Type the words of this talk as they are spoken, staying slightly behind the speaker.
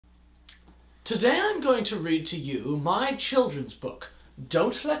Today I'm going to read to you my children's book,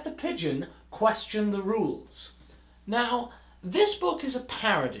 Don't Let the Pigeon Question the Rules. Now, this book is a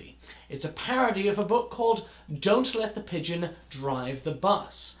parody. It's a parody of a book called Don't Let the Pigeon Drive the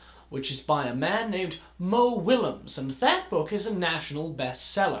Bus, which is by a man named Mo Willems, and that book is a national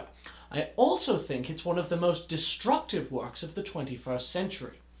bestseller. I also think it's one of the most destructive works of the 21st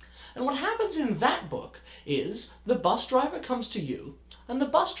century. And what happens in that book is the bus driver comes to you, and the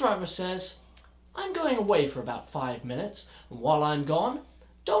bus driver says, "I'm going away for about 5 minutes, and while I'm gone,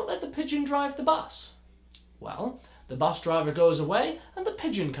 don't let the pigeon drive the bus." Well, the bus driver goes away, and the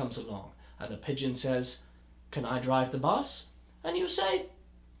pigeon comes along, and the pigeon says, "Can I drive the bus?" And you say,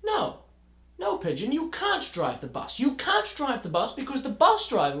 "No. No, pigeon, you can't drive the bus. You can't drive the bus because the bus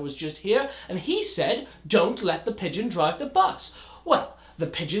driver was just here, and he said, don't let the pigeon drive the bus." Well, the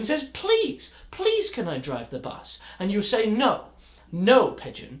pigeon says, "Please, please can I drive the bus?" And you say, "No. No,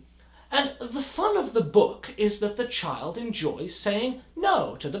 pigeon." And the fun of the book is that the child enjoys saying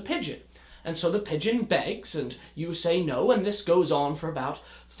no to the pigeon. And so the pigeon begs, and you say no, and this goes on for about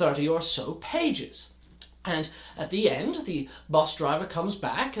 30 or so pages. And at the end, the bus driver comes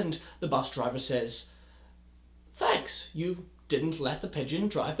back, and the bus driver says, "Thanks, you didn't let the pigeon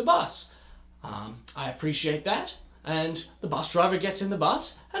drive the bus. I appreciate that." And the bus driver gets in the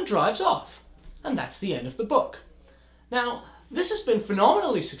bus and drives off. And that's the end of the book. Now, this has been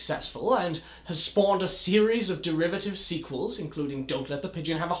phenomenally successful and has spawned a series of derivative sequels, including Don't Let the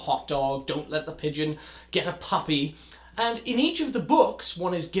Pigeon Have a Hot Dog, Don't Let the Pigeon Get a Puppy. And in each of the books,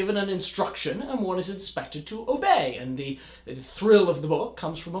 one is given an instruction and one is expected to obey, and the thrill of the book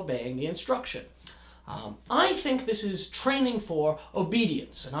comes from obeying the instruction. I think this is training for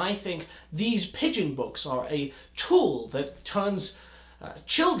obedience, and I think these pigeon books are a tool that turns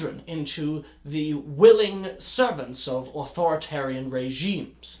children into the willing servants of authoritarian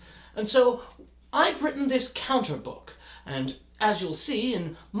regimes. And so I've written this counter book, and as you'll see,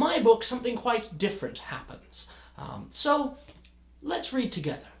 in my book something quite different happens. So let's read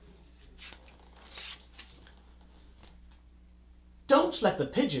together. Don't Let the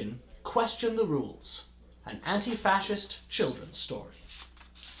Pigeon Question the Rules, an anti-fascist children's story.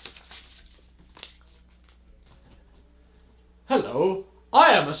 Hello,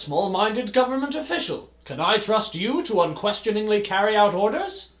 I am a small-minded government official. Can I trust you to unquestioningly carry out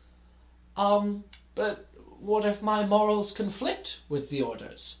orders? But what if my morals conflict with the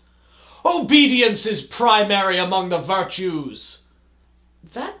orders? Obedience is primary among the virtues.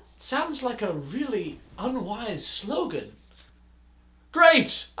 That sounds like a really unwise slogan.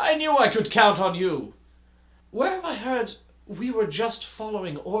 Great! I knew I could count on you. Where have I heard we were just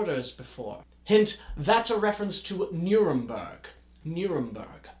following orders before? Hint, that's a reference to Nuremberg.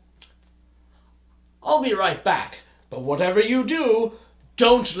 Nuremberg. I'll be right back, but whatever you do,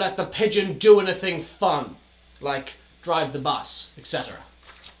 don't let the pigeon do anything fun, like drive the bus, etc.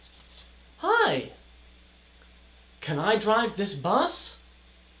 Hi. Can I drive this bus?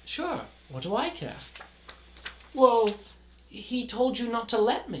 Sure, what do I care? Well, he told you not to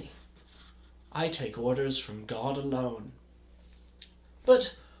let me. I take orders from God alone.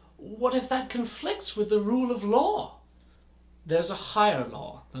 But what if that conflicts with the rule of law? There's a higher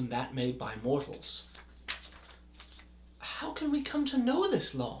law than that made by mortals. How can we come to know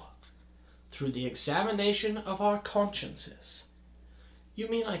this law? Through the examination of our consciences. You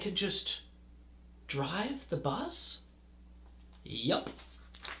mean I could just drive the bus? Yup.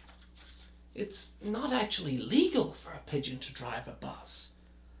 It's not actually legal for a pigeon to drive a bus.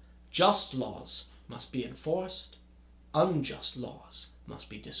 Just laws must be enforced. Unjust laws must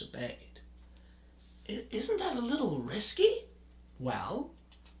be disobeyed. Isn't that a little risky? Well,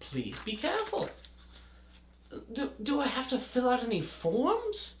 please be careful. Do I have to fill out any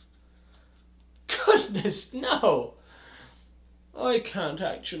forms? Goodness, no! I can't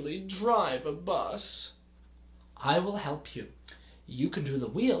actually drive a bus. I will help you. You can do the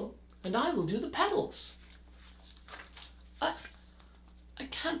wheel, and I will do the pedals. I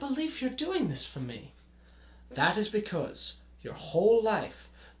can't believe you're doing this for me. That is because your whole life,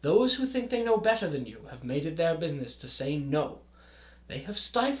 those who think they know better than you have made it their business to say no. They have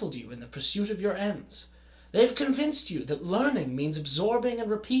stifled you in the pursuit of your ends. They have convinced you that learning means absorbing and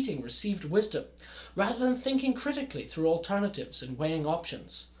repeating received wisdom, rather than thinking critically through alternatives and weighing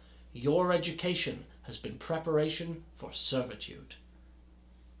options. Your education has been preparation for servitude.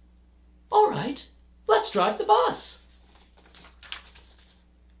 All right, let's drive the bus.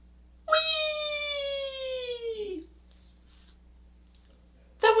 Whee!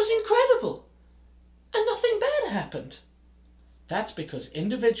 That was incredible, and nothing bad happened. That's because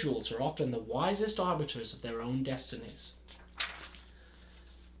individuals are often the wisest arbiters of their own destinies.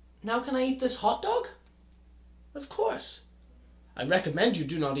 Now can I eat this hot dog? Of course. I recommend you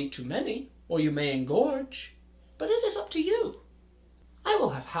do not eat too many, or you may engorge, but it is up to you. I will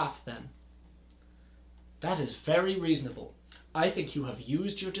have half then. That is very reasonable. I think you have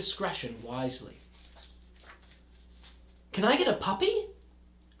used your discretion wisely. Can I get a puppy?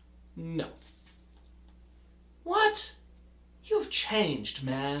 No. What? You've changed,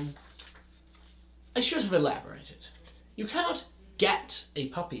 man. I should have elaborated. You cannot get a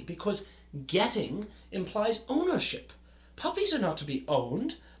puppy because getting implies ownership. Puppies are not to be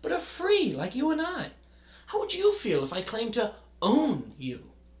owned, but are free like you and I. How would you feel if I claimed to own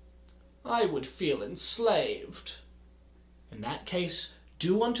you? I would feel enslaved. In that case,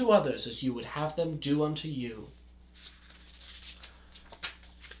 do unto others as you would have them do unto you.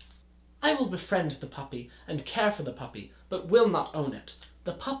 I will befriend the puppy and care for the puppy, but will not own it.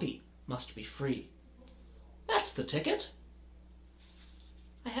 The puppy must be free. That's the ticket.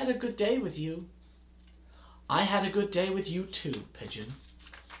 I had a good day with you. I had a good day with you too, Pigeon.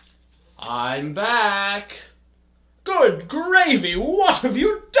 I'm back. Good gravy, what have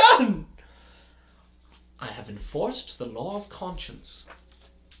you done? I have enforced the law of conscience.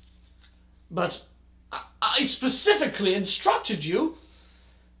 But I specifically instructed you.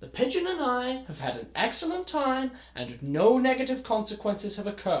 The pigeon and I have had an excellent time, and no negative consequences have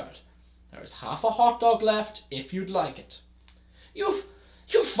occurred. There is half a hot dog left, if you'd like it. You've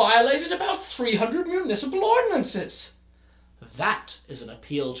violated about 300 municipal ordinances. That is an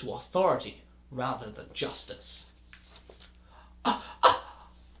appeal to authority rather than justice.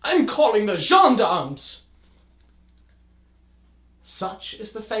 I'm calling the gendarmes! Such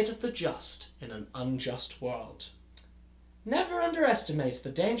is the fate of the just in an unjust world. Never underestimate the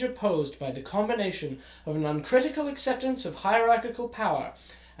danger posed by the combination of an uncritical acceptance of hierarchical power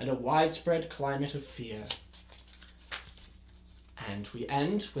and a widespread climate of fear. And we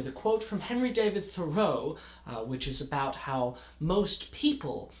end with a quote from Henry David Thoreau, which is about how most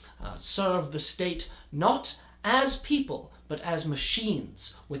people serve the state not as people, but as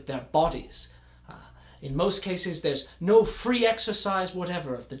machines with their bodies. In most cases, there's no free exercise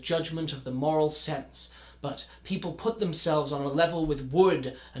whatever of the judgment of the moral sense, but people put themselves on a level with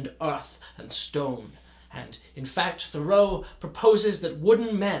wood and earth and stone. And in fact, Thoreau proposes that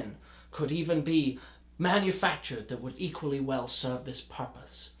wooden men could even be manufactured that would equally well serve this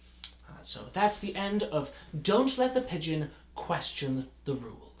purpose. So that's the end of Don't Let the Pigeon Question the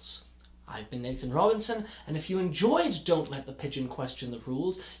Rules. I've been Nathan Robinson, and if you enjoyed Don't Let the Pigeon Question the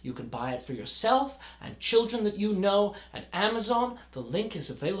Rules, you can buy it for yourself and children that you know at Amazon. The link is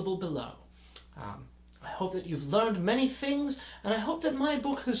available below. I hope that you've learned many things, and I hope that my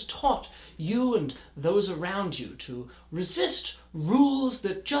book has taught you and those around you to resist rules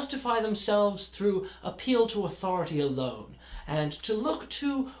that justify themselves through appeal to authority alone, and to look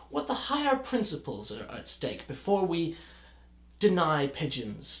to what the higher principles are at stake before we deny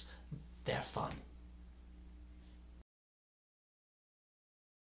pigeons their fun.